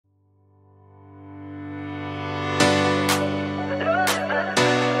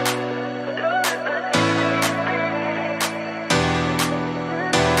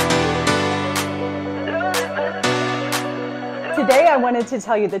wanted to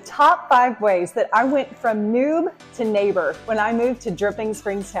tell you the top 5 ways that I went from noob to neighbor when I moved to Dripping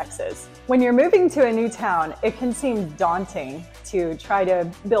Springs, Texas. When you're moving to a new town, it can seem daunting to try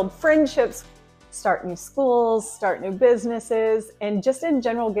to build friendships, start new schools, start new businesses, and just in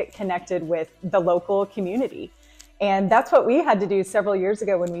general get connected with the local community. And that's what we had to do several years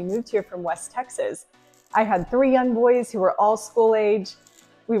ago when we moved here from West Texas. I had 3 young boys who were all school age.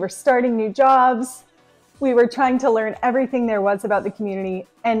 We were starting new jobs. We were trying to learn everything there was about the community,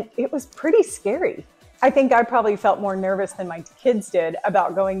 and it was pretty scary. I think I probably felt more nervous than my kids did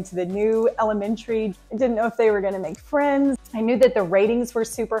about going to the new elementary. I didn't know if they were going to make friends. I knew that the ratings were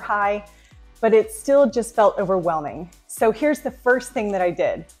super high, but it still just felt overwhelming. So here's the first thing that I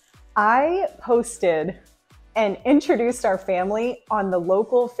did. I posted and introduced our family on the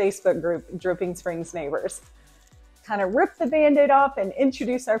local Facebook group, Dripping Springs Neighbors. Kind of ripped the Band-Aid off and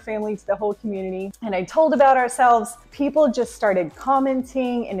introduced our family to the whole community. And I told about ourselves. People just started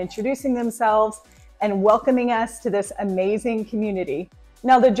commenting and introducing themselves and welcoming us to this amazing community.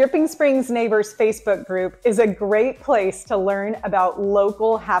 Now, the Dripping Springs Neighbors Facebook group is a great place to learn about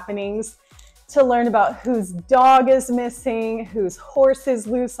local happenings, to learn about whose dog is missing, whose horse is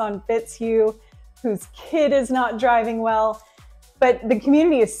loose on Fitzhugh, whose kid is not driving well. But the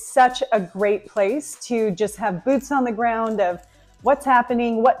community is such a great place to just have boots on the ground of what's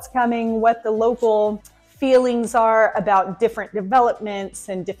happening, what's coming, what the local feelings are about different developments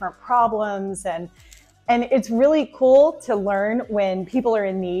and different problems. And it's really cool to learn when people are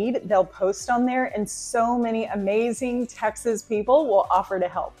in need. They'll post on there, and so many amazing Texas people will offer to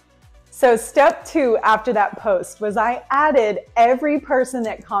help. So step 2 after that post was I added every person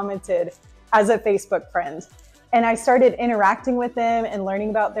that commented as a Facebook friend. And I started interacting with them and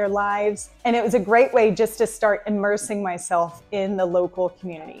learning about their lives. And it was a great way just to start immersing myself in the local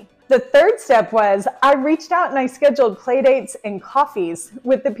community. The third step was I reached out and I scheduled play dates and coffees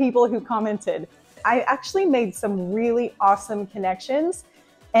with the people who commented. I actually made some really awesome connections.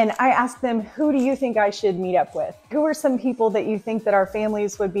 And I asked them, who do you think I should meet up with? Who are some people that you think that our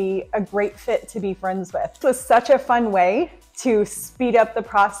families would be a great fit to be friends with? It was such a fun way to speed up the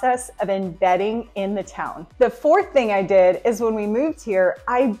process of embedding in the town. The fourth thing I did is when we moved here,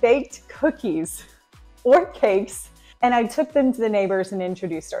 I baked cookies or cakes, and I took them to the neighbors and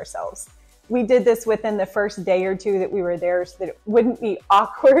introduced ourselves. We did this within the first day or 2 that we were there so that it wouldn't be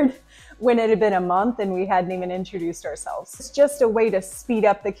awkward when it had been a month and we hadn't even introduced ourselves. It's just a way to speed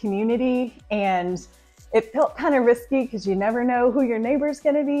up the community, and it felt kind of risky because you never know who your neighbor's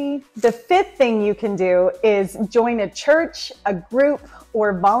going to be. The 5th thing you can do is join a church, a group,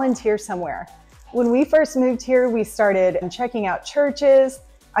 or volunteer somewhere. When we first moved here, we started checking out churches.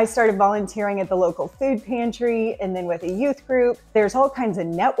 I started volunteering at the local food pantry and then with a youth group. There's all kinds of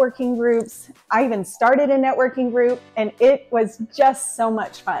networking groups. I even started a networking group, and it was just so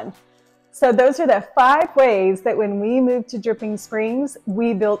much fun. So those are the 5 ways that when we moved to Dripping Springs,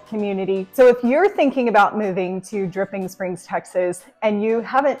 we built community. So if you're thinking about moving to Dripping Springs, Texas, and you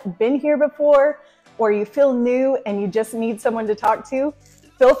haven't been here before, or you feel new and you just need someone to talk to,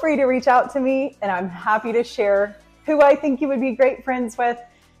 feel free to reach out to me, and I'm happy to share who I think you would be great friends with,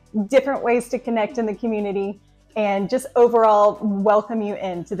 different ways to connect in the community, and just overall welcome you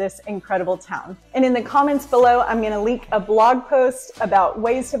into this incredible town. And in the comments below, I'm going to link a blog post about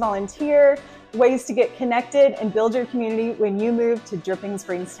ways to volunteer, ways to get connected and build your community when you move to Dripping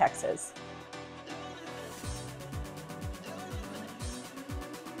Springs, Texas.